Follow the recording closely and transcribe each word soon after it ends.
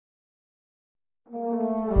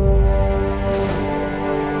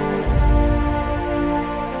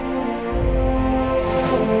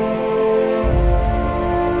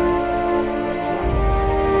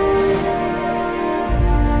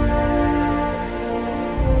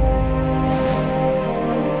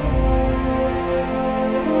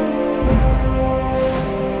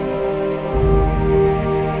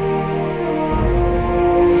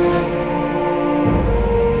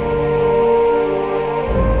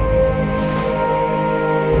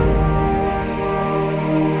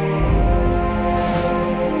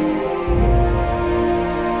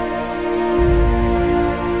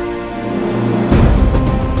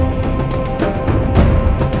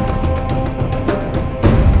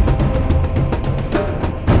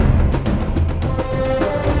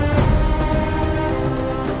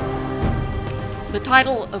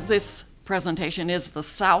title of this presentation is The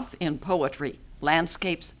South in Poetry: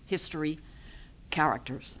 Landscapes, History,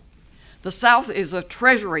 Characters. The South is a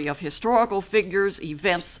treasury of historical figures,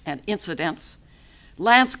 events, and incidents,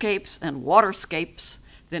 landscapes and waterscapes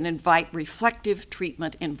that invite reflective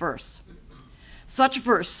treatment in verse. Such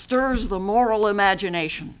verse stirs the moral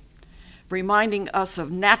imagination, reminding us of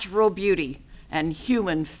natural beauty and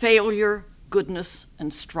human failure, goodness,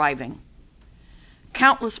 and striving.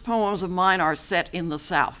 Countless poems of mine are set in the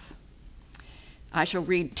South. I shall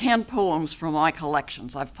read 10 poems from my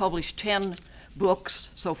collections. I've published 10 books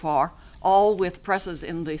so far, all with presses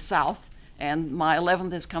in the South, and my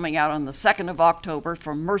 11th is coming out on the 2nd of October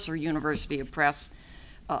from Mercer University of Press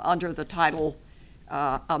under the title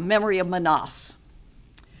A Memory of Manas.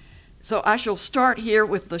 So I shall start here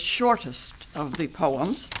with the shortest of the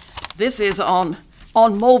poems. This is on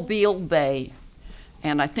Mobile Bay,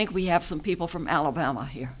 and I think we have some people from Alabama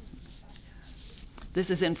here. This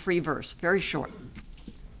is in free verse, very short.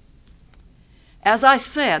 As I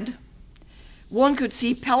said, one could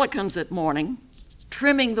see pelicans at morning,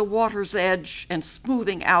 trimming the water's edge and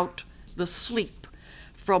smoothing out the sleep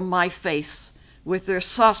from my face with their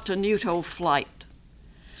sostenuto flight.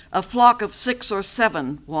 A flock of 6 or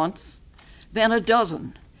 7 once, then a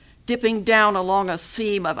dozen, dipping down along a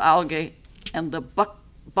seam of algae and the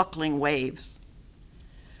buckling waves.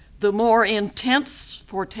 The more intense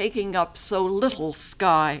for taking up so little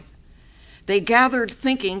sky, they gathered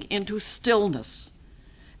thinking into stillness,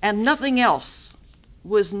 and nothing else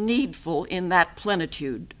was needful in that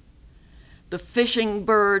plenitude. The fishing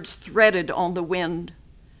birds threaded on the wind,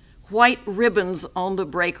 white ribbons on the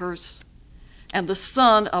breakers, and the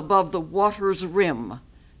sun above the water's rim,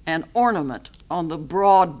 an ornament on the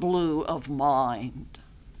broad blue of mind.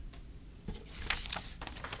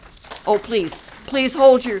 Oh, please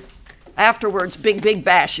hold your afterwards big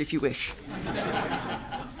bash if you wish.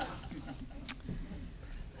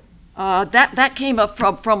 That came up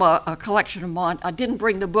from a collection of mine. I didn't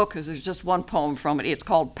bring the book because there's just one poem from it. It's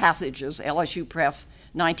called Passages, LSU Press,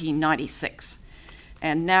 1996.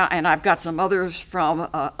 And I've got some others from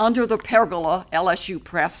Under the Pergola, LSU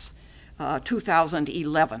Press,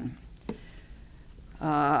 2011.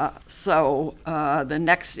 The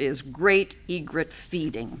next is Great Egret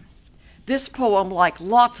Feeding. This poem, like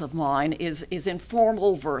lots of mine, is in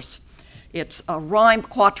formal verse. It's rhymed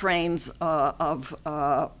quatrains of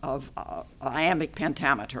iambic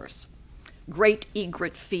pentameters. Great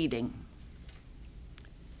Egret Feeding.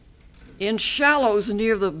 In shallows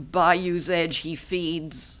near the bayou's edge he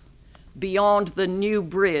feeds, beyond the new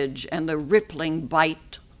bridge and the rippling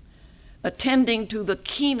bight, attending to the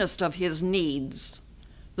keenest of his needs,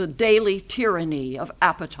 the daily tyranny of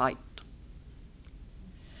appetite.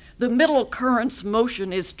 The middle current's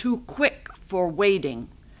motion is too quick for wading,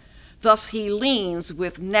 thus he leans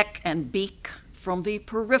with neck and beak from the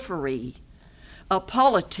periphery, a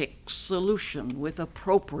politic solution with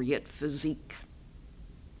appropriate physique.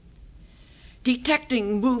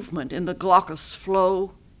 Detecting movement in the glaucous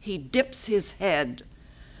flow, he dips his head,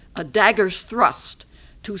 a dagger's thrust,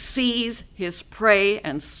 to seize his prey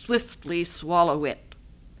and swiftly swallow it.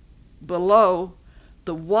 Below,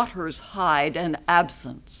 the waters hide an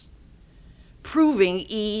absence. Proving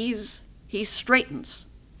ease, he straightens,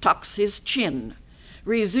 tucks his chin,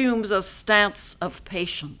 resumes a stance of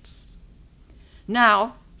patience.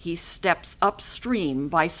 Now he steps upstream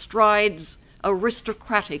by strides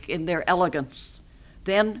aristocratic in their elegance,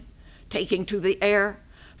 then, taking to the air,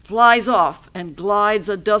 flies off and glides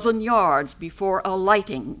a dozen yards before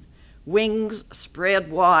alighting, wings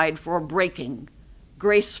spread wide for breaking,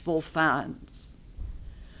 graceful fans.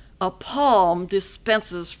 A palm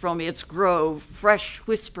dispenses from its grove fresh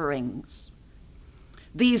whisperings.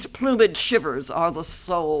 These plumid shivers are the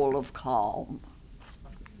soul of calm.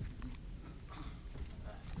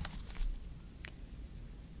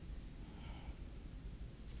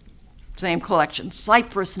 Same collection,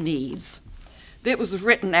 Cypress Knees. It was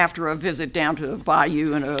written after a visit down to the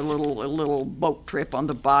bayou and a little boat trip on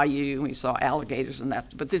the bayou. We saw alligators and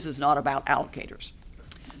that, but this is not about alligators.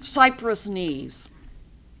 Cypress Knees.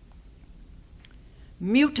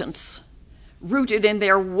 Mutants rooted in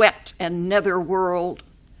their wet and nether world,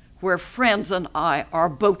 where friends and I are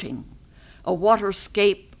boating, a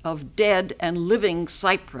waterscape of dead and living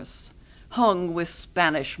cypress, hung with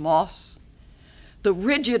Spanish moss. The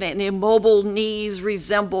rigid and immobile knees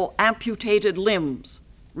resemble amputated limbs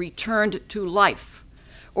returned to life,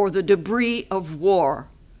 or the debris of war,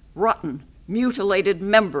 rotten, mutilated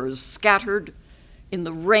members scattered in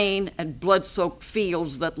the rain and blood-soaked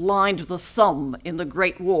fields that lined the Somme in the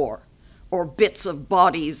Great War, or bits of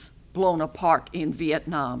bodies blown apart in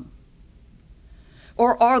Vietnam.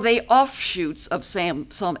 Or are they offshoots of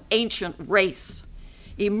some ancient race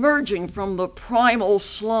emerging from the primal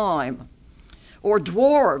slime? Or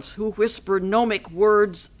dwarves who whisper gnomic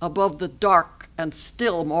words above the dark and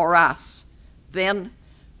still morass, then,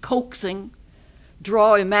 coaxing,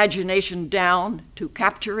 draw imagination down to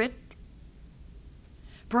capture it?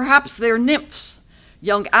 Perhaps they're nymphs,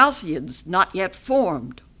 young Alceids not yet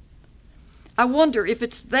formed. I wonder if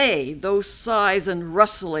it's they, those sighs and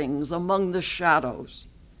rustlings among the shadows,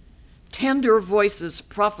 tender voices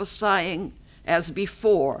prophesying as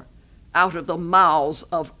before out of the mouths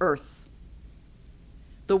of earth.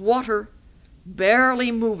 The water,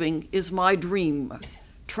 barely moving, is my dream,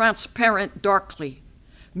 transparent darkly,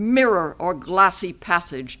 mirror or glassy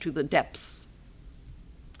passage to the depths.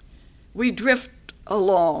 We drift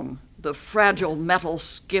along, the fragile metal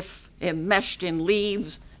skiff enmeshed in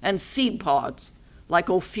leaves and seed pods like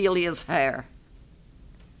Ophelia's hair.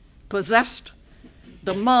 Possessed,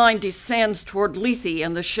 the mind descends toward Lethe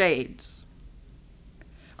and the shades.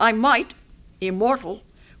 I might, immortal,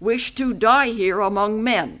 wish to die here among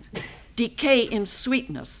men, decay in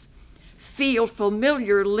sweetness, feel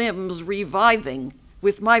familiar limbs reviving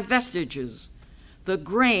with my vestiges, the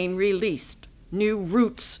grain released, new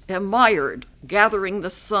roots emired, gathering the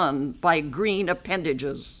sun by green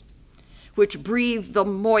appendages, which breathe the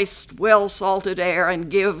moist, well-salted air and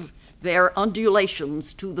give their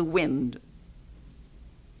undulations to the wind.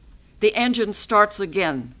 The engine starts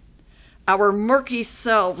again. Our murky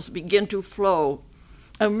selves begin to flow,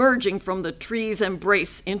 emerging from the tree's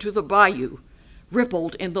embrace into the bayou,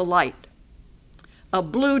 rippled in the light. A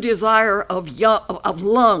blue desire of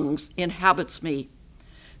lungs inhabits me,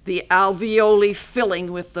 the alveoli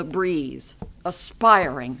filling with the breeze,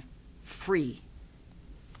 aspiring, free.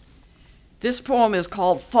 This poem is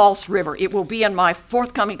called False River. It will be in my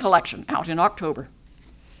forthcoming collection out in October.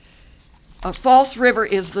 False River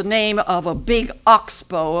is the name of a big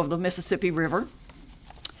oxbow of the Mississippi River,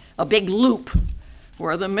 a big loop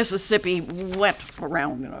where the Mississippi went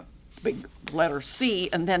around in a big letter C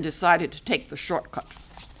and then decided to take the shortcut.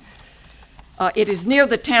 It is near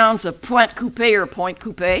the towns of Pointe Coupée or Point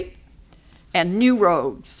Coupée and New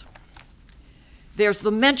Roads. There's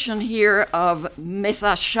the mention here of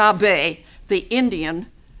Messachabe, the Indian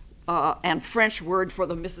and French word for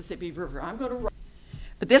the Mississippi River. I'm going to write.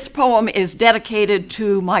 This poem is dedicated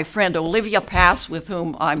to my friend Olivia Pass, with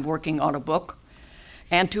whom I'm working on a book,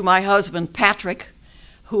 and to my husband Patrick,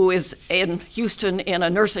 who is in Houston in a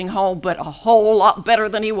nursing home, but a whole lot better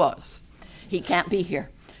than he was. He can't be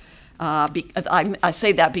here. I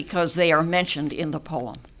say that because they are mentioned in the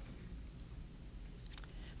poem.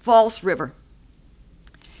 False River.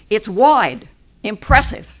 It's wide,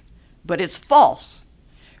 impressive, but it's false.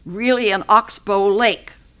 Really an oxbow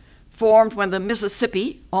lake, formed when the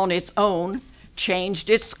Mississippi, on its own, changed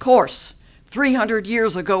its course 300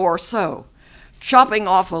 years ago or so, chopping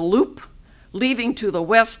off a loop, leaving to the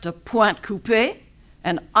west of Pointe Coupée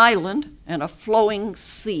an island and a flowing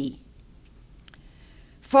sea.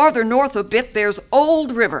 Farther north a bit, there's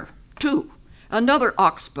Old River, too, another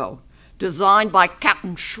oxbow, designed by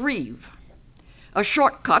Captain Shreve, a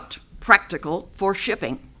shortcut, practical for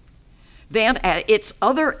shipping. Then at its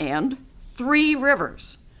other end, 3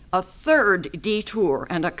 rivers, a third detour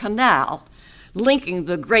and a canal linking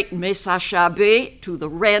the great Messachabe to the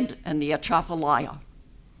Red and the Atchafalaya.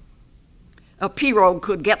 A pirogue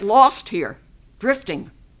could get lost here,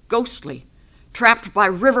 drifting, ghostly, trapped by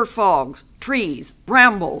river fogs, trees,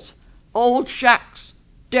 brambles, old shacks,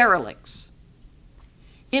 derelicts.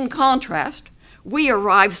 In contrast, we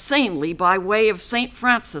arrive sanely by way of St.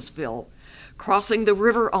 Francisville, crossing the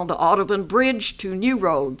river on the Audubon Bridge to New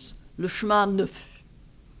Roads, Le Chemin Neuf.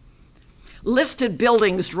 Listed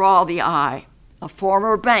buildings draw the eye, a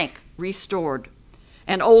former bank restored,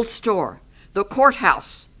 an old store, the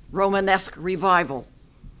courthouse, Romanesque revival,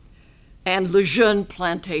 and Le Jeune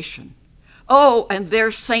plantation. Oh, and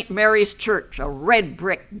there's St. Mary's Church, a red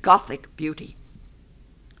brick Gothic beauty.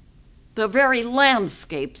 The very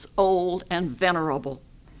landscape's old and venerable.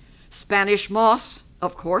 Spanish moss,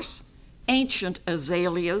 of course, ancient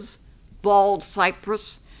azaleas, bald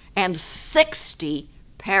cypress, and 60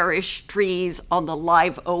 parish trees on the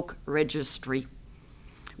live oak registry,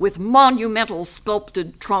 with monumental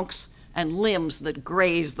sculpted trunks and limbs that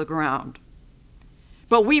graze the ground.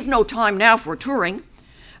 But we've no time now for touring.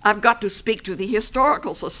 I've got to speak to the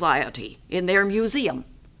Historical Society in their museum,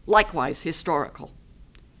 likewise historical.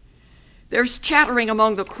 There's chattering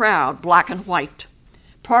among the crowd, black and white,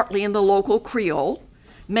 partly in the local Creole,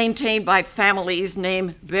 maintained by families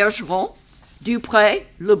named Bergeron, Dupré,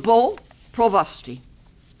 Lebeau, Provosti.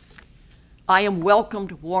 I am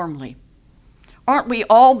welcomed warmly. Aren't we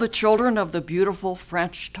all the children of the beautiful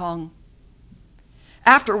French tongue?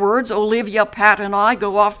 Afterwards, Olivia, Pat, and I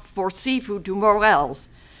go off for seafood to Morel's,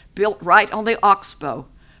 built right on the Oxbow,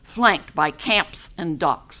 flanked by camps and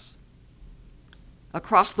docks.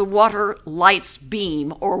 Across the water, lights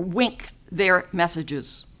beam or wink their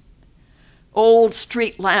messages. Old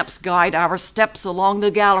street lamps guide our steps along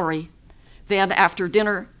the gallery, then after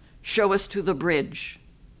dinner, show us to the bridge.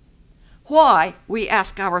 Why, we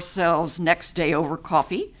ask ourselves next day over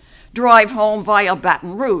coffee, drive home via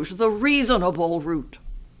Baton Rouge, the reasonable route?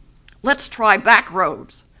 Let's try back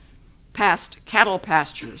roads, past cattle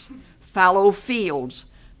pastures, fallow fields,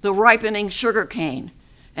 the ripening sugar cane,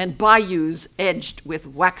 and bayous edged with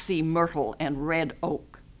waxy myrtle and red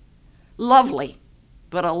oak. Lovely,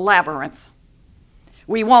 but a labyrinth.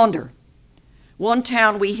 We wander. One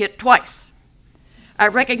town we hit twice. I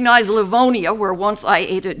recognize Livonia, where once I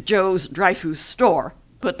ate at Joe's Dreyfus store,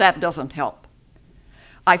 but that doesn't help.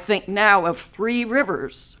 I think now of Three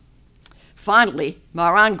Rivers. Finally,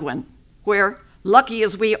 Maranguin, where, lucky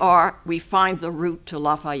as we are, we find the route to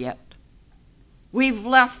Lafayette. We've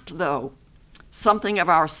left, though, something of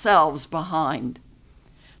ourselves behind,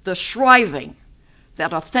 the shriving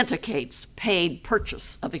that authenticates paid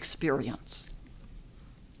purchase of experience.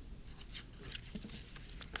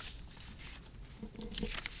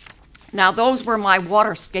 Now, those were my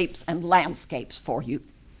waterscapes and landscapes for you.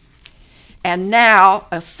 And now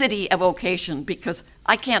a city evocation, because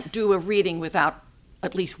I can't do a reading without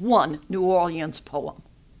at least one New Orleans poem.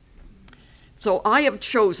 So I have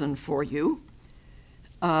chosen for you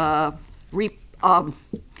the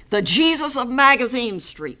Jesus of Magazine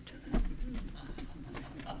Street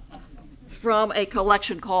from a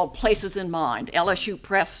collection called Places in Mind, LSU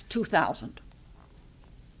Press 2000.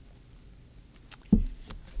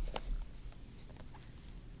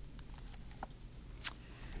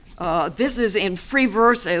 This is in free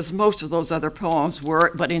verse, as most of those other poems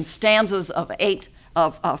were, but in stanzas of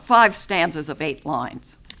 5 stanzas of 8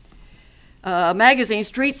 lines. Magazine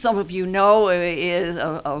Street, some of you know, is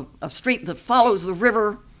a street that follows the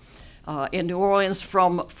river in New Orleans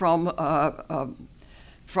from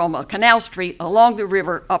Canal Street along the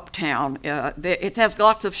river uptown. It has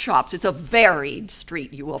lots of shops. It's a varied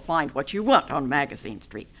street. You will find what you want on Magazine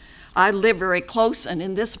Street. I live very close, and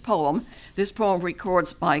in this poem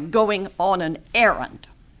records my going on an errand.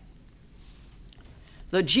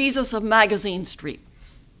 The Jesus of Magazine Street.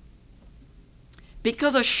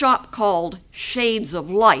 Because a shop called Shades of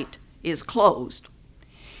Light is closed,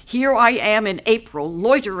 here I am in April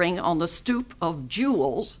loitering on the stoop of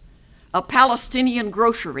Jewels, a Palestinian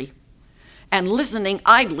grocery, and listening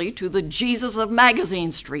idly to the Jesus of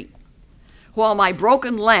Magazine Street, while my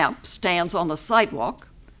broken lamp stands on the sidewalk,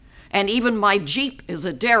 and even my Jeep is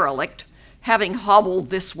a derelict, having hobbled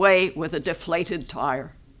this way with a deflated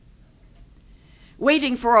tire.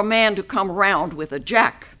 Waiting for a man to come round with a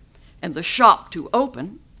jack and the shop to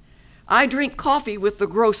open, I drink coffee with the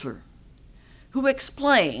grocer, who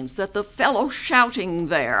explains that the fellow shouting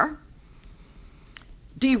there,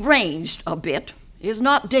 deranged a bit, is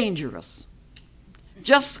not dangerous,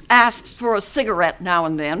 just asks for a cigarette now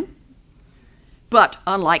and then. But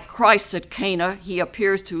unlike Christ at Cana, he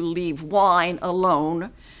appears to leave wine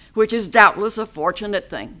alone, which is doubtless a fortunate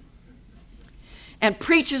thing, and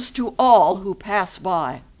preaches to all who pass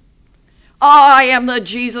by, I am the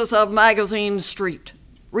Jesus of Magazine Street.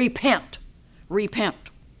 Repent, repent.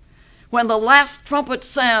 When the last trumpet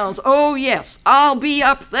sounds, oh yes, I'll be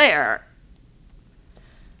up there.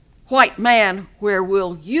 White man, where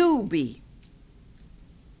will you be?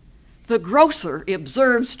 The grocer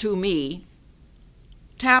observes to me,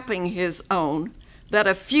 tapping his own, that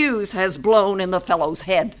a fuse has blown in the fellow's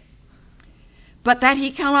head, but that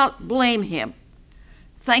he cannot blame him,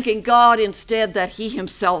 thanking God instead that he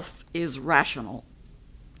himself is rational.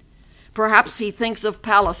 Perhaps he thinks of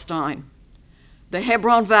Palestine, the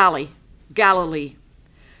Hebron Valley, Galilee,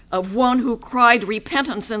 of one who cried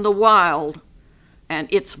repentance in the wild, and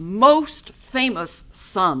its most famous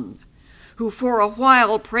son, who for a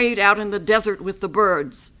while prayed out in the desert with the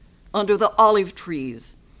birds, under the olive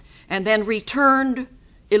trees, and then returned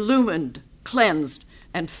illumined, cleansed,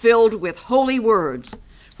 and filled with holy words,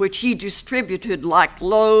 which he distributed like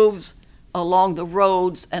loaves along the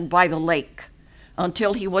roads and by the lake,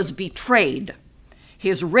 until he was betrayed,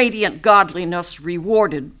 his radiant godliness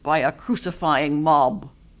rewarded by a crucifying mob.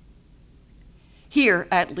 Here,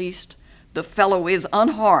 at least, the fellow is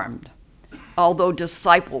unharmed, although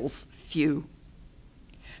disciples few.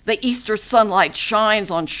 The Easter sunlight shines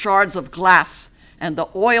on shards of glass and the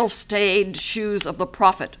oil-stained shoes of the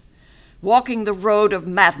prophet, walking the road of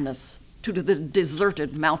madness to the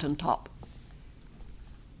deserted mountaintop.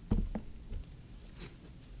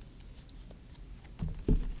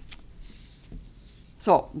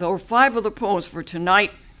 So there were 5 of the poems for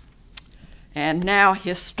tonight. And now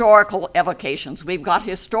historical evocations. We've got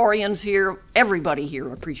historians here. Everybody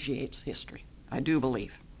here appreciates history, I do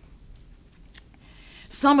believe.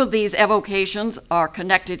 Some of these evocations are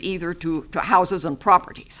connected either to houses and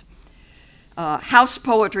properties. House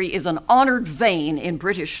poetry is an honored vein in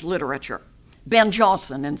British literature. Ben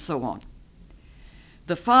Jonson and so on.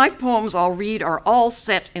 The 5 poems I'll read are all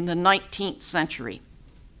set in the 19th century.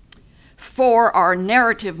 4 are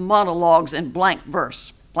narrative monologues in blank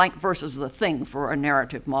verse. Blank verse is the thing for a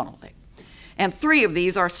narrative monologue. And 3 of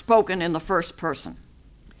these are spoken in the first person.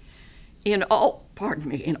 In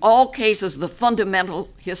all cases, the fundamental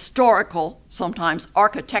historical, sometimes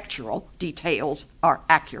architectural details are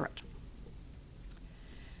accurate.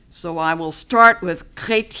 So I will start with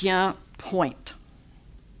Chrétien Point.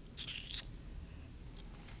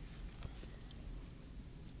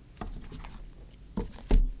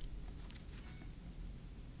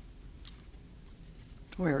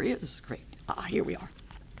 Where is great? Here we are.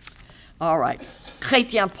 All right.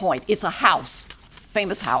 Chrétien Point. It's a house,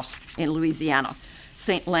 famous house in Louisiana,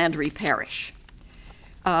 St. Landry Parish.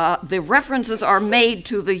 The references are made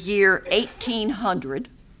to the year 1800,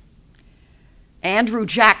 Andrew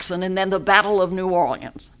Jackson, and then the Battle of New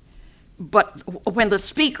Orleans. But when the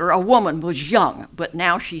speaker, a woman, was young, but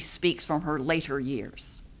now she speaks from her later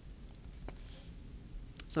years.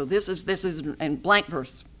 So this is in blank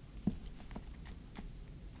verse.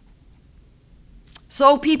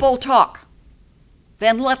 So people talk,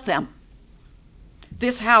 then let them.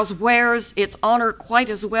 This house wears its honor quite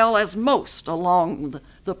as well as most along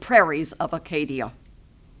the prairies of Acadia.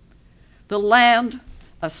 The land,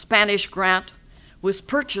 a Spanish grant, was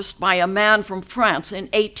purchased by a man from France in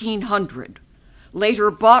 1800, later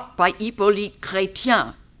bought by Hippolyte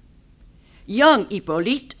Chrétien. Young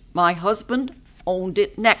Hippolyte, my husband, owned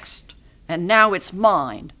it next, and now it's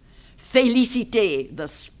mine. Félicité, the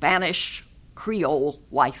Spanish Creole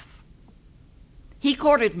wife. He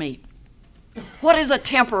courted me. What is a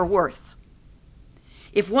temper worth?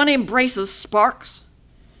 If one embraces sparks,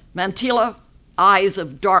 mantilla, eyes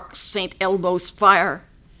of dark St. Elmo's fire,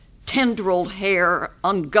 tendrilled hair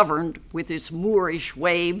ungoverned with its Moorish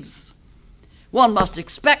waves, one must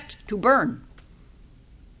expect to burn.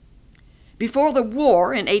 Before the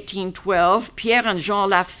war in 1812, Pierre and Jean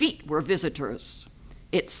Lafitte were visitors,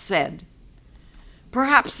 it's said.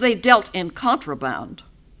 Perhaps they dealt in contraband,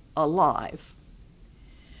 alive.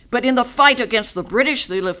 But in the fight against the British,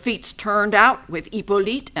 the Lafittes turned out with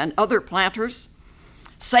Hippolyte and other planters,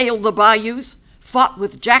 sailed the bayous, fought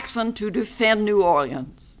with Jackson to defend New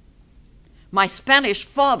Orleans. My Spanish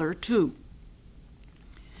father, too.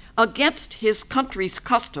 Against his country's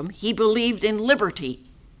custom, he believed in liberty.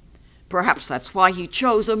 Perhaps that's why he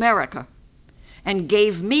chose America, and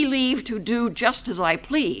gave me leave to do just as I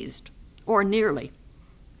pleased, or nearly.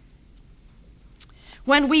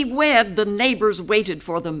 When we wed, the neighbors waited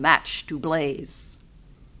for the match to blaze.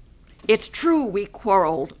 It's true we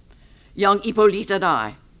quarreled, young Hippolyte and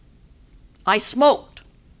I. I smoked,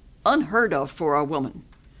 unheard of for a woman,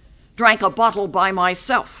 drank a bottle by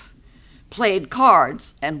myself, played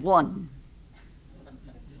cards and won.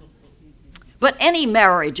 But any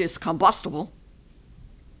marriage is combustible.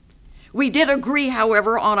 We did agree,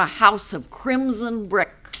 however, on a house of crimson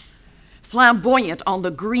brick, flamboyant on the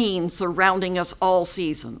green surrounding us all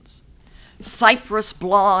seasons. Cypress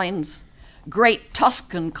blinds, great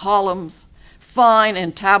Tuscan columns, fine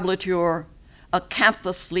entablature,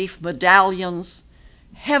 acanthus leaf medallions,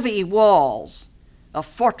 heavy walls, a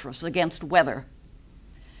fortress against weather.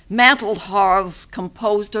 Mantled hearths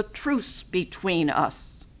composed a truce between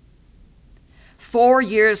us. 4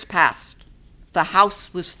 years passed. The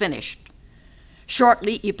house was finished.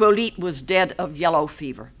 Shortly, Hippolyte was dead of yellow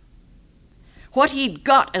fever. What he'd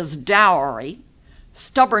got as dowry,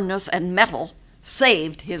 stubbornness and mettle,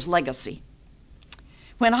 saved his legacy.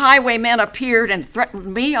 When highwaymen appeared and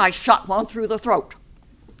threatened me, I shot one through the throat.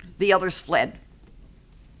 The others fled.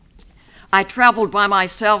 I traveled by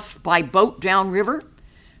myself by boat downriver,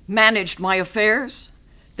 managed my affairs,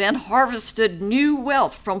 then harvested new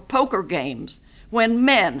wealth from poker games when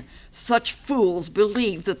men, such fools,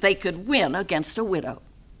 believed that they could win against a widow.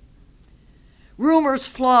 Rumors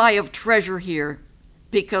fly of treasure here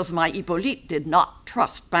because my Hippolyte did not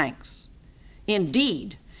trust banks.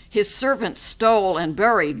 Indeed, his servant stole and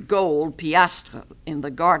buried gold piastres in the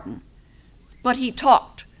garden, but he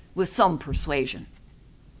talked with some persuasion.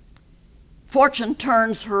 Fortune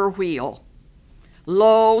turns her wheel.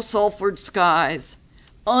 Low sulfured skies,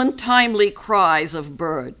 untimely cries of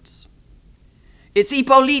birds. It's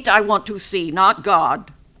Hippolyte I want to see, not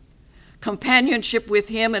God. Companionship with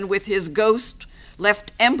him and with his ghost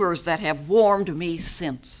left embers that have warmed me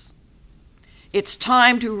since. It's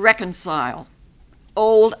time to reconcile.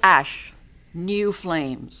 Old ash, new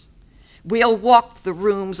flames. We'll walk the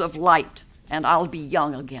rooms of light, and I'll be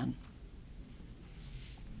young again.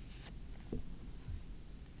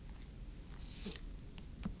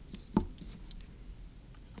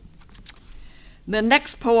 The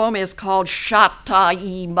next poem is called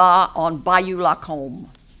Chataïma on Bayou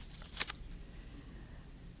Lacombe.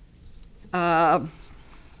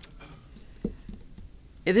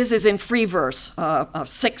 This is in free verse,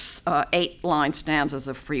 6, 8-line stanzas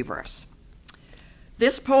of free verse.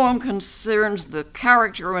 This poem concerns the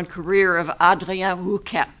character and career of Adrien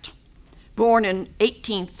Rouquette, born in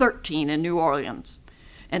 1813 in New Orleans,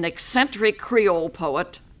 an eccentric Creole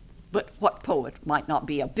poet, but what poet might not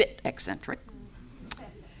be a bit eccentric,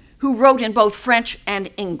 who wrote in both French and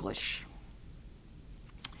English.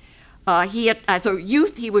 As a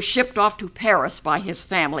youth, he was shipped off to Paris by his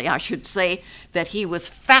family. I should say that he was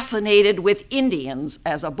fascinated with Indians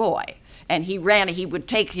as a boy. And he would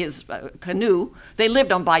take his canoe. They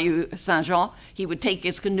lived on Bayou Saint-Jean. He would take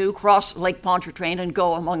his canoe, cross Lake Pontchartrain, and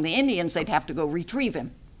go among the Indians. They'd have to go retrieve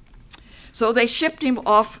him. So they shipped him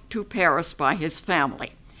off to Paris by his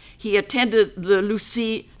family. He attended the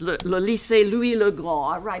Lycée Louis le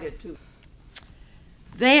Grand. I write it too.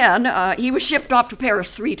 Then he was shipped off to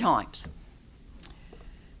Paris 3 times.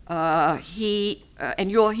 And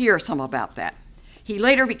you'll hear some about that. He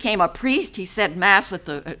later became a priest. He said Mass at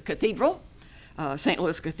the cathedral, St.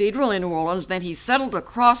 Louis Cathedral in New Orleans. Then he settled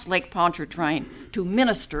across Lake Pontchartrain to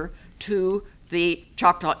minister to the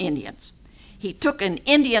Choctaw Indians. He took an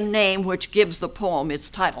Indian name which gives the poem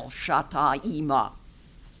its title, Chataïma.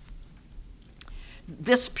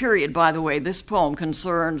 This period, by the way, this poem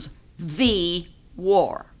concerns the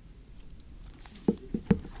war.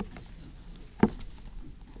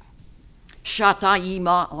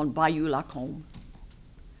 Chataïma on Bayou Lacombe.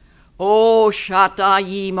 Oh,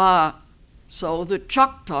 Chataïma, so the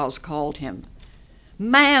Choctaws called him,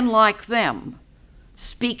 man like them,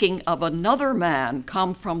 speaking of another man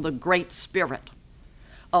come from the Great Spirit,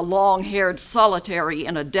 a long-haired solitary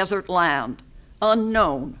in a desert land,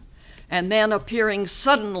 unknown, and then appearing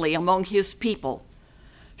suddenly among his people,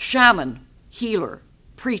 shaman, healer,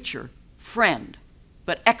 preacher, friend,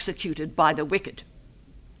 but executed by the wicked.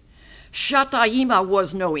 Chataïma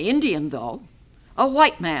was no Indian, though, a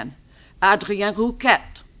white man, Adrien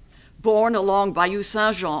Rouquette, born along Bayou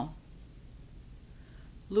Saint-Jean.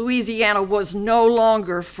 Louisiana was no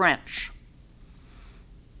longer French.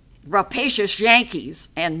 Rapacious Yankees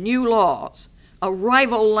and new laws, a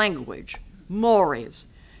rival language, mores,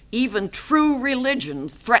 even true religion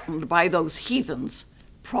threatened by those heathens,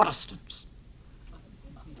 Protestants.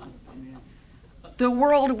 The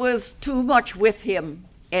world was too much with him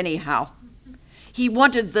anyhow. He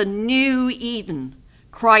wanted the new Eden,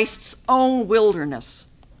 Christ's own wilderness,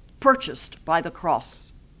 purchased by the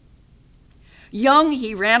cross. Young,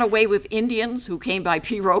 he ran away with Indians who came by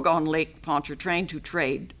pirogue on Lake Pontchartrain to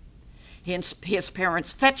trade. His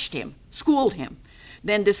parents fetched him, schooled him,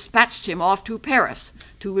 then dispatched him off to Paris,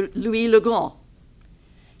 to Louis le Grand.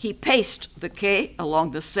 He paced the quay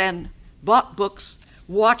along the Seine, bought books,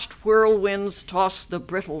 watched whirlwinds toss the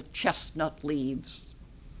brittle chestnut leaves.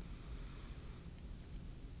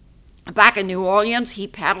 Back in New Orleans, he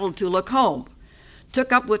paddled to Lacombe,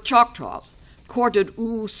 took up with Choctaws, courted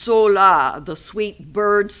Ou Sola, the sweet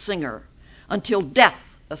bird singer, until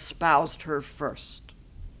death espoused her first.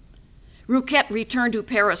 Rouquette returned to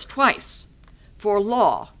Paris twice, for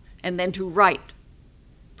law and then to write,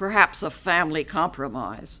 perhaps a family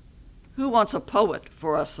compromise. Who wants a poet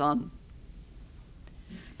for a son?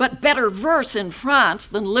 But better verse in France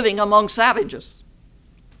than living among savages.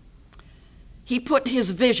 He put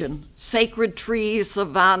his vision, sacred trees,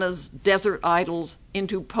 savannas, desert idols,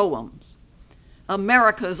 into poems.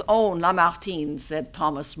 America's own Lamartine, said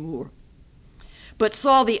Thomas Moore, but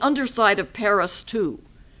saw the underside of Paris too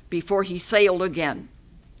before he sailed again.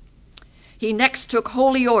 He next took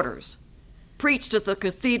holy orders, preached at the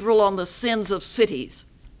cathedral on the sins of cities,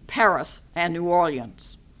 Paris and New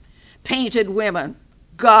Orleans, painted women,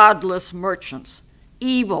 godless merchants,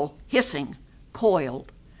 evil, hissing,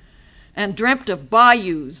 coiled, and dreamt of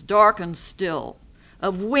bayous dark and still,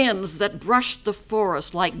 of winds that brushed the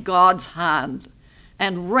forest like God's hand,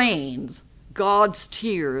 and rains, God's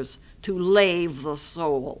tears, to lave the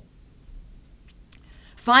soul.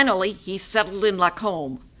 Finally, he settled in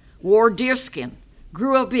Lacombe, wore deerskin,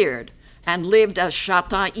 grew a beard, and lived as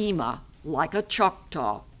Chataïma, like a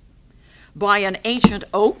Choctaw. By an ancient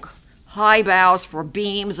oak, high boughs for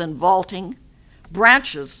beams and vaulting,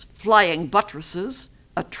 branches flying buttresses,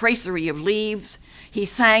 a tracery of leaves, he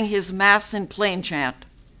sang his mass in plain chant,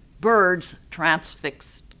 birds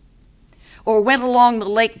transfixed. Or went along the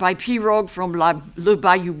lake by pirogue from Le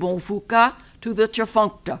Bayou Bonfouca to the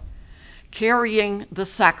Tchefuncte, carrying the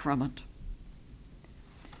sacrament.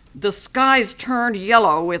 The skies turned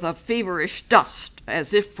yellow with a feverish dust,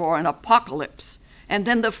 as if for an apocalypse, and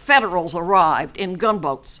then the Federals arrived in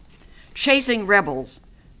gunboats, chasing rebels,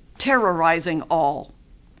 terrorizing all.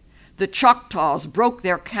 The Choctaws broke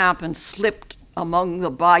their camp and slipped among the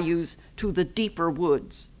bayous to the deeper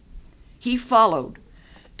woods. He followed,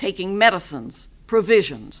 taking medicines,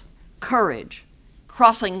 provisions, courage,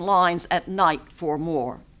 crossing lines at night for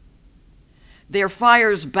more. Their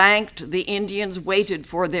fires banked, the Indians waited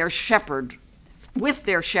for their shepherd, with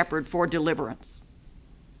their shepherd for deliverance.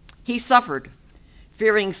 He suffered,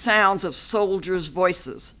 fearing sounds of soldiers'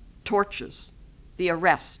 voices, torches, the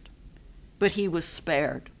arrest, but he was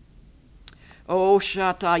spared. O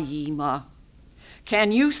Shatayima,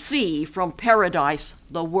 can you see from paradise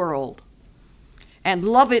the world and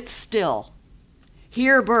love it still?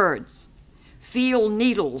 Hear birds, feel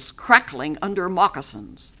needles crackling under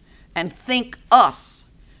moccasins, and think us,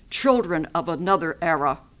 children of another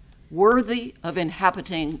era, worthy of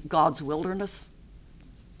inhabiting God's wilderness?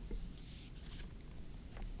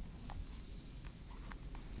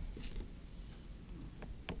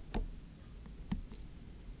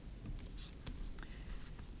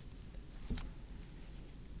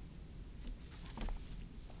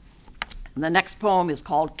 And the next poem is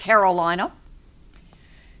called Carolina.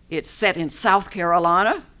 It's set in South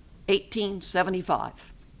Carolina, 1875.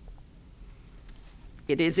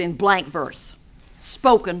 It is in blank verse,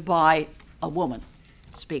 spoken by a woman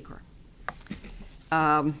speaker.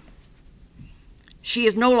 She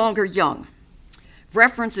is no longer young.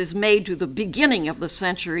 Reference is made to the beginning of the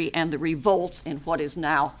century and the revolts in what is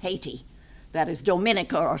now Haiti, that is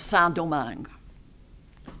Dominica or Saint-Domingue.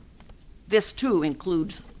 This too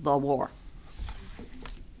includes the war,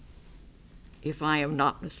 if I am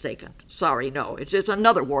not mistaken. Sorry, no, it's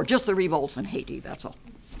another war, just the revolts in Haiti, that's all.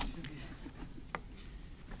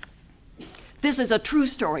 This is a true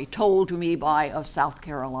story told to me by a South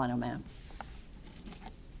Carolina man.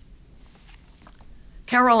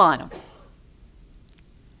 Carolina.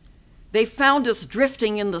 They found us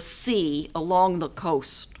drifting in the sea along the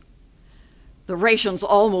coast. The rations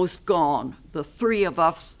almost gone, the three of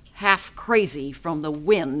us half crazy from the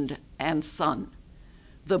wind and sun.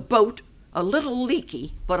 The boat a little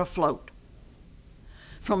leaky, but afloat.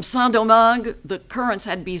 From Saint-Domingue, the currents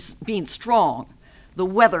had been strong, the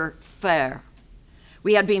weather fair.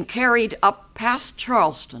 We had been carried up past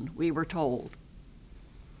Charleston, we were told.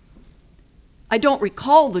 I don't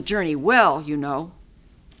recall the journey well, you know.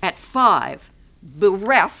 At 5,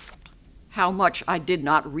 bereft, how much I did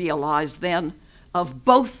not realize then, of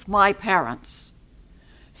both my parents,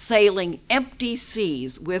 sailing empty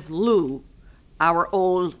seas with Lou, our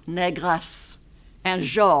old negresse, and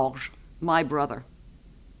Georges, my brother.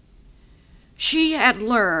 She had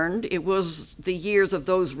learned, it was the years of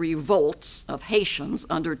those revolts of Haitians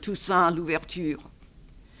under Toussaint Louverture,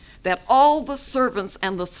 that all the servants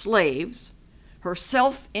and the slaves,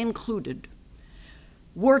 herself included,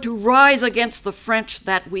 were to rise against the French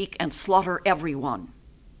that week and slaughter everyone.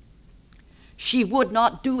 She would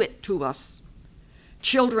not do it to us,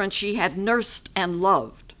 children she had nursed and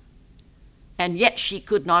loved, and yet she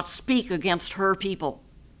could not speak against her people.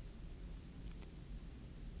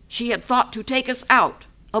 She had thought to take us out,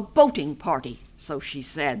 a boating party, so she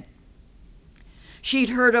said. She'd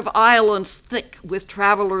heard of islands thick with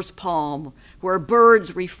travelers' palm, where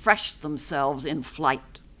birds refreshed themselves in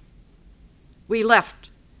flight. We left,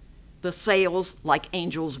 the sails like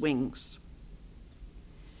angels' wings.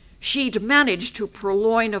 She'd managed to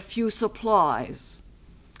purloin a few supplies,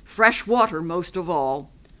 fresh water most of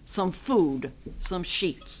all, some food, some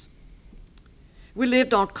sheets. We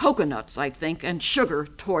lived on coconuts, I think, and sugar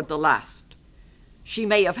toward the last. She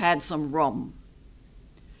may have had some rum.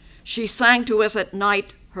 She sang to us at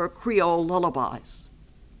night her Creole lullabies.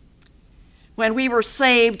 When we were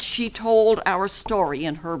saved, she told our story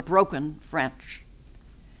in her broken French.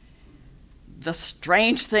 The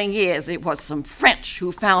strange thing is, it was some French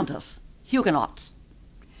who found us, Huguenots.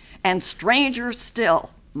 And stranger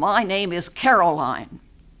still, my name is Caroline,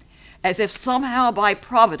 as if somehow by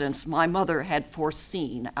providence my mother had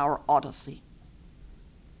foreseen our odyssey.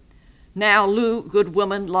 Now Lou, good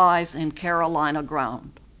woman, lies in Carolina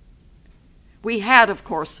ground. We had, of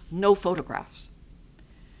course, no photographs.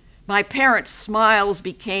 My parents' smiles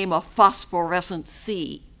became a phosphorescent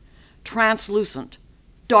sea, translucent,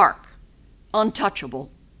 dark,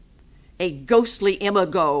 untouchable, a ghostly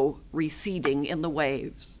imago receding in the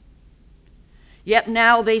waves. Yet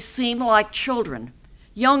now they seem like children,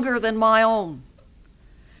 younger than my own.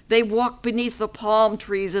 They walk beneath the palm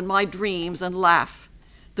trees in my dreams and laugh,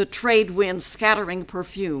 the trade wind scattering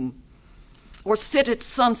perfume, or sit at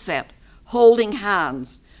sunset holding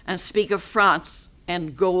hands and speak of France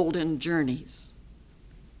and golden journeys.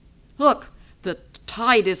 Look, the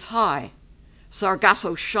tide is high.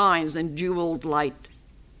 Sargasso shines in jeweled light.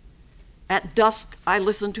 At dusk, I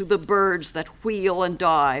listen to the birds that wheel and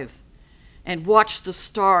dive and watch the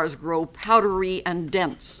stars grow powdery and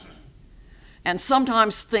dense, and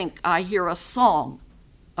sometimes think I hear a song,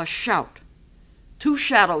 a shout, two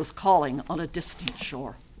shadows calling on a distant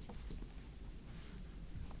shore.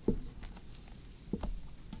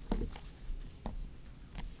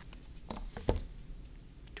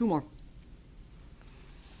 Two more.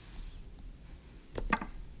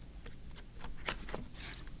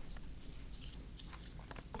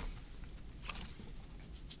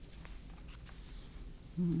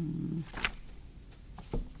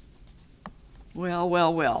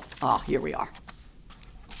 Well. Here we are.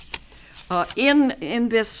 In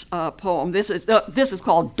this poem, this is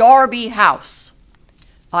called Darby House,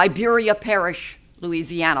 Iberia Parish,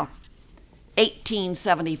 Louisiana,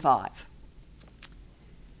 1875.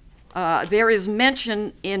 There is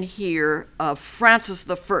mention in here of Francis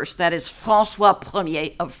I, that is François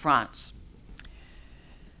Ier of France,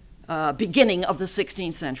 beginning of the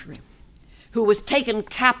 16th century, who was taken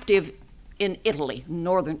captive in Italy,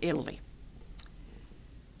 northern Italy.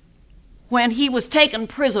 When he was taken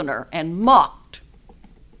prisoner and mocked,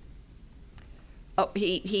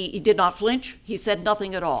 he did not flinch. He said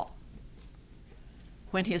nothing at all.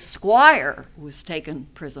 When his squire was taken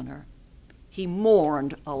prisoner, he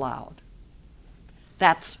mourned aloud.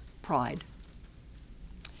 That's pride.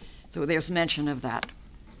 So there's mention of that.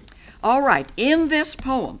 All right, in this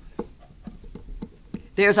poem,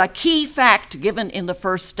 there's a key fact given in the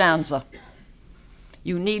first stanza.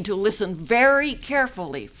 You need to listen very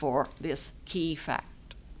carefully for this key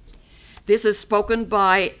fact. This is spoken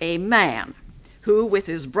by a man who, with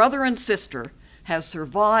his brother and sister, has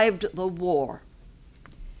survived the war.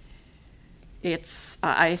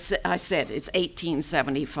 I said it's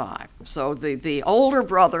 1875. So the older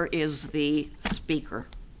brother is the speaker.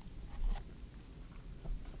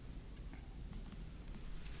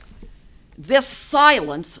 This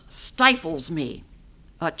silence stifles me,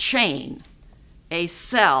 a chain, a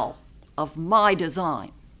cell of my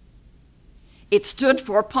design. It stood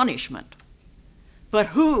for punishment, but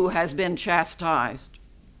who has been chastised?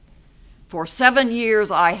 For 7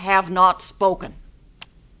 years I have not spoken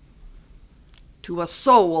to a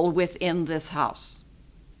soul within this house.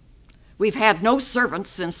 We've had no servants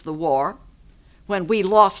since the war, when we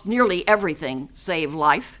lost nearly everything save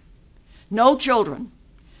life. No children,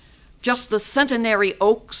 just the centenary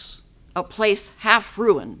oaks, a place half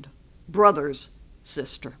ruined, brothers,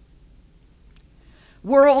 sister.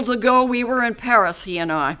 Worlds ago we were in Paris, he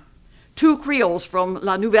and I, two Creoles from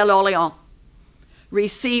La Nouvelle-Orléans,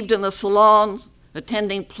 received in the salons,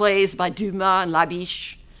 attending plays by Dumas and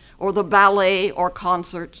Labiche, or the ballet or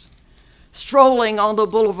concerts, strolling on the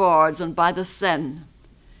boulevards and by the Seine,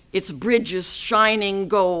 its bridges shining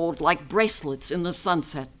gold like bracelets in the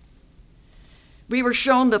sunset. We were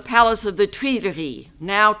shown the palace of the Tuileries,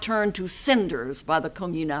 now turned to cinders by the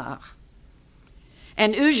communards.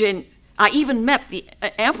 And I even met the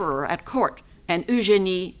emperor at court, and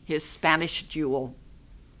Eugenie, his Spanish jewel.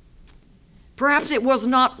 Perhaps it was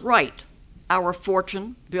not right, our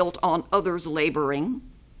fortune built on others' laboring,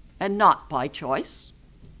 and not by choice.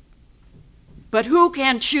 But who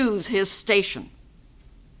can choose his station?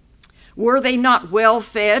 Were they not well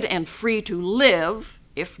fed and free to live,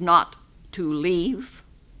 if not to leave?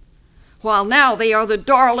 While now they are the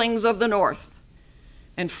darlings of the North,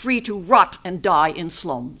 and free to rot and die in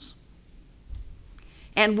slums.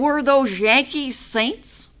 And were those Yankee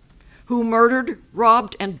saints who murdered,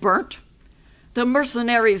 robbed, and burnt, the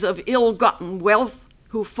mercenaries of ill-gotten wealth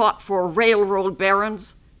who fought for railroad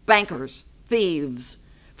barons, bankers, thieves,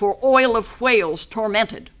 for oil of whales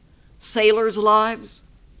tormented, sailors' lives?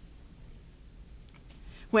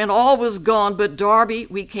 When all was gone but Darby,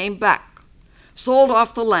 we came back, sold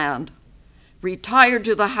off the land, retired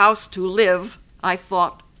to the house to live, I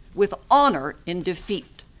thought, with honor in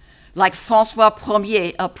defeat, like François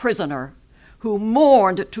Ier, a prisoner, who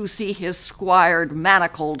mourned to see his squire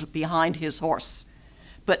manacled behind his horse,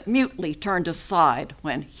 but mutely turned aside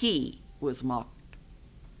when he was mocked.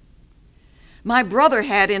 My brother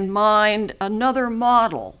had in mind another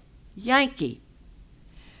model, Yankee,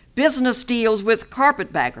 business deals with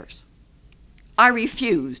carpetbaggers. I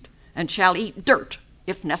refused, and shall eat dirt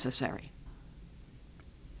if necessary.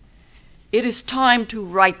 It is time to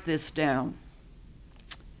write this down.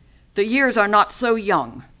 The years are not so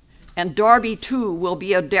young, and Darby too will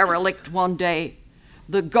be a derelict one day,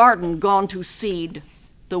 the garden gone to seed,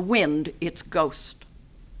 the wind its ghost.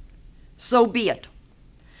 So be it.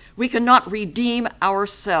 We cannot redeem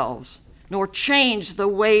ourselves, nor change the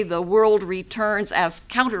way the world returns as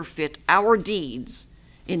counterfeit our deeds,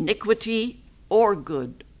 iniquity or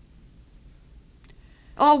good.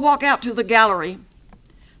 I'll walk out to the gallery.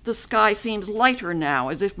 The sky seems lighter now,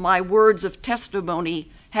 as if my words of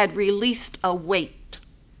testimony had released a weight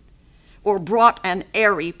or brought an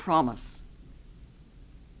airy promise.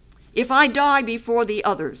 If I die before the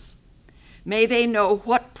others, may they know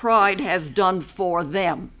what pride has done for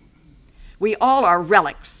them. We all are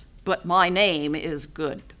relics, but my name is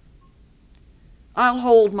good. I'll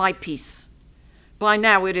hold my peace. By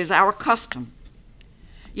now it is our custom.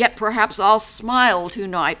 Yet perhaps I'll smile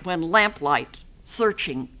tonight when lamplight,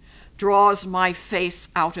 searching, draws my face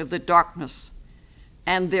out of the darkness,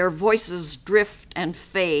 and their voices drift and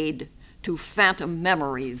fade to phantom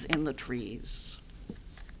memories in the trees.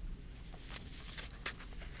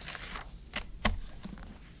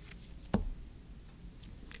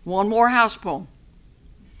 One more house poem.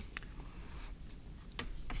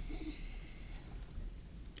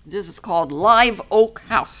 This is called Live Oak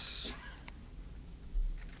House.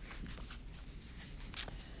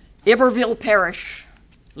 Abbeville Parish,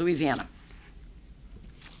 Louisiana.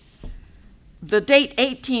 The date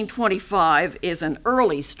 1825 is an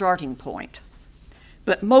early starting point,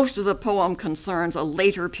 but most of the poem concerns a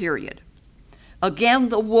later period. Again,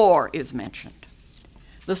 the war is mentioned.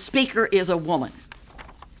 The speaker is a woman.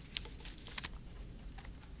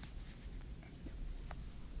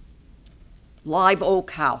 Live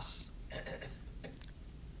Oak House.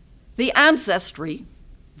 The ancestry,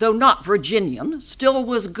 though not Virginian, still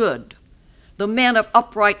was good. The men of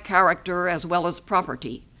upright character as well as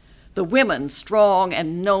property. The women strong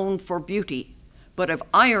and known for beauty, but of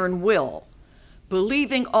iron will,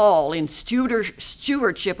 believing all in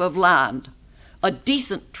stewardship of land, a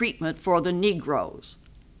decent treatment for the Negroes,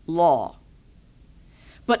 law.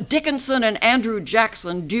 But Dickinson and Andrew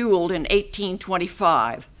Jackson dueled in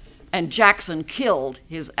 1825, and Jackson killed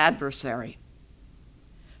his adversary.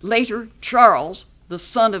 Later, Charles, the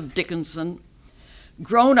son of Dickinson,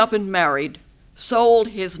 grown up and married, sold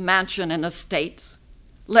his mansion and estates,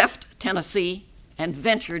 left Tennessee, and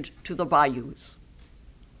ventured to the bayous.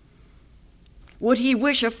 Would he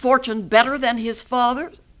wish a fortune better than his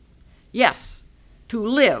father's? Yes, to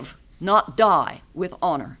live, not die, with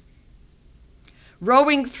honor.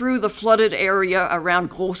 Rowing through the flooded area around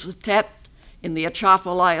Grosse Tête in the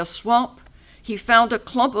Atchafalaya swamp, he found a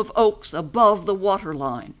clump of oaks above the water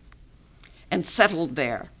line and settled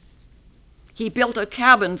there. He built a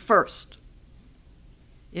cabin first.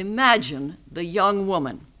 Imagine the young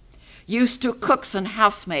woman, used to cooks and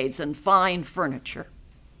housemaids and fine furniture,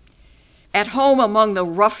 at home among the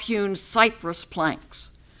rough-hewn cypress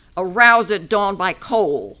planks, aroused at dawn by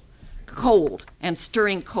cold, and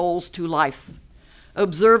stirring coals to life,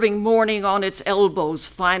 observing morning on its elbows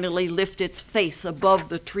finally lift its face above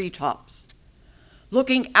the treetops,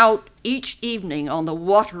 looking out each evening on the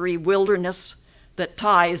watery wilderness that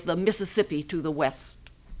ties the Mississippi to the west.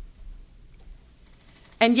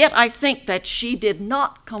 And yet I think that she did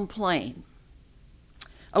not complain.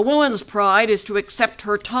 A woman's pride is to accept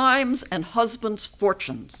her times and husband's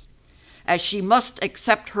fortunes, as she must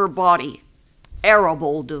accept her body,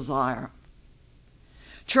 arable desire.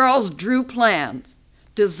 Charles drew plans,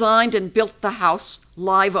 designed and built the house,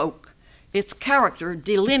 Live Oak, its character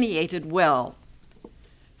delineated well.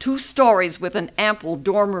 2 stories with an ample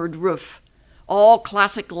dormered roof, all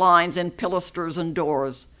classic lines and pilasters and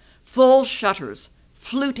doors, full shutters,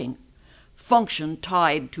 fluting, function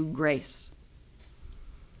tied to grace.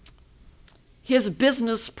 His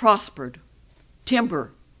business prospered,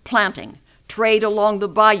 timber, planting, trade along the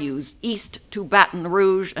bayous east to Baton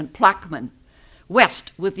Rouge and Plaquemine,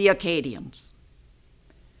 west with the Acadians.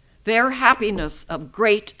 Their happiness of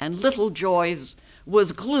great and little joys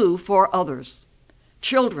was glue for others,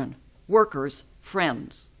 children, workers,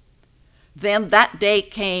 friends. Then that day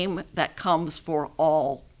came that comes for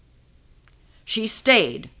all. She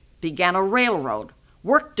stayed, began a railroad,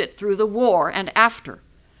 worked it through the war and after,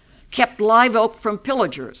 kept Live Oak from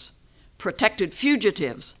pillagers, protected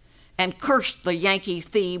fugitives, and cursed the Yankee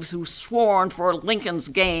thieves who swarmed for Lincoln's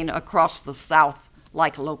gain across the South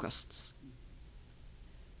like locusts.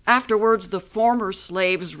 Afterwards, the former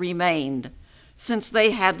slaves remained, since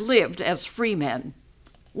they had lived as free men,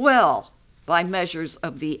 well by measures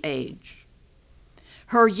of the age.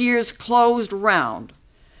 Her years closed round,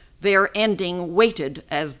 their ending waited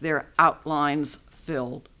as their outlines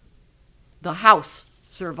filled. The house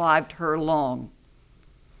survived her long.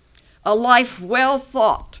 A life well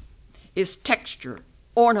thought is texture,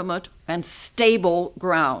 ornament, and stable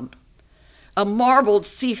ground, a marbled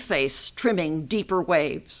sea face trimming deeper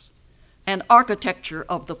waves, an architecture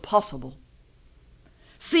of the possible.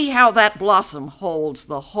 See how that blossom holds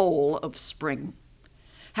the whole of spring,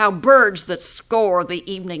 how birds that score the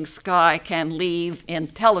evening sky can leave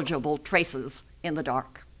intelligible traces in the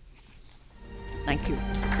dark. Thank you.